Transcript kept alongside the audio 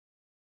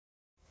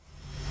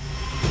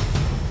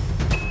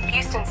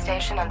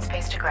station on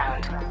Space to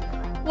Ground.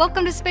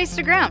 Welcome to Space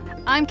to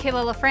Ground. I'm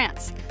Kayla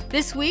LaFrance.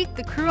 This week,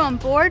 the crew on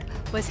board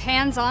was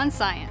hands-on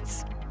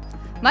science.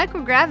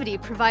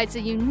 Microgravity provides a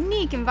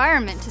unique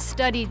environment to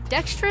study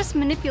dexterous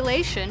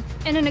manipulation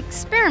in an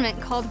experiment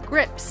called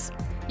GRIPS.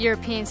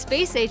 European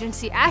Space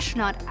Agency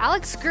astronaut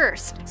Alex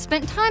Gerst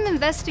spent time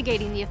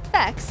investigating the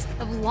effects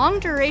of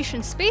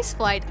long-duration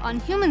spaceflight on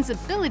humans'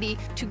 ability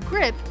to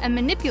grip and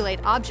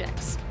manipulate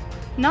objects.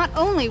 Not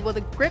only will the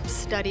GRIPS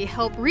study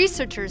help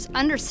researchers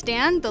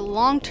understand the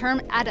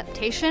long-term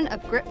adaptation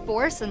of grip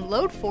force and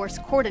load force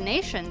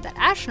coordination that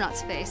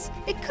astronauts face,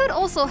 it could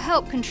also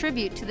help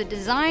contribute to the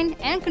design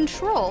and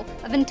control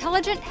of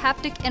intelligent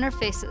haptic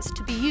interfaces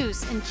to be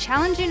used in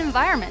challenging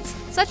environments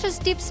such as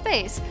deep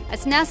space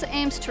as NASA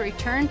aims to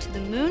return to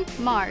the Moon,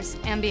 Mars,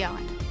 and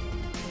beyond.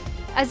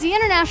 As the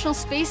International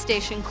Space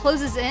Station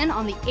closes in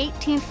on the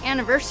 18th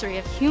anniversary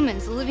of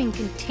humans living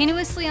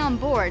continuously on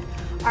board,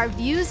 our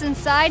views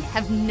inside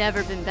have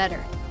never been better.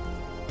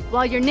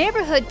 While your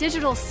neighborhood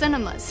digital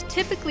cinemas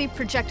typically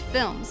project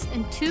films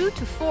in 2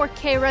 to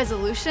 4K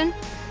resolution,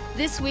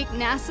 this week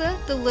NASA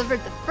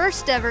delivered the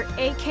first ever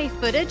 8K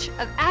footage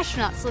of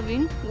astronauts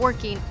living,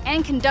 working,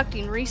 and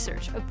conducting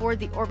research aboard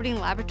the orbiting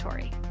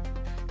laboratory.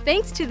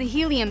 Thanks to the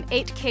Helium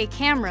 8K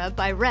camera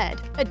by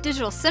RED, a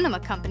digital cinema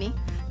company,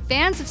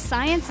 fans of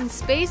science and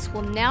space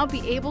will now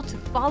be able to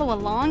follow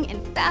along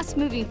in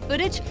fast-moving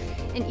footage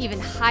in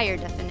even higher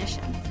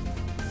definition.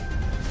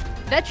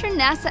 Veteran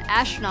NASA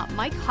astronaut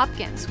Mike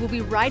Hopkins will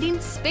be riding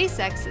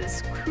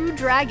SpaceX's Crew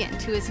Dragon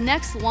to his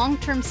next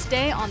long-term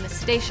stay on the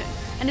station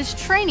and is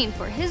training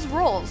for his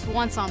roles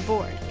once on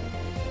board.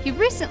 He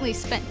recently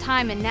spent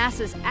time in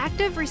NASA's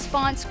Active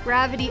Response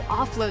Gravity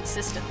Offload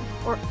System,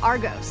 or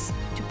ARGOS,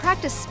 to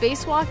practice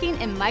spacewalking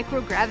in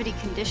microgravity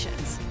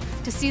conditions.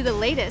 To see the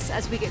latest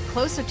as we get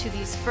closer to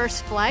these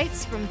first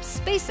flights from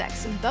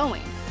SpaceX and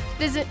Boeing,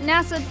 visit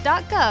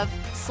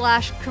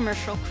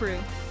nasa.gov/commercial crew.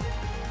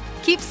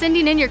 Keep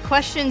sending in your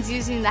questions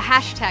using the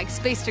hashtag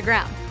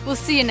 #SpaceToGround. We'll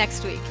see you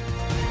next week.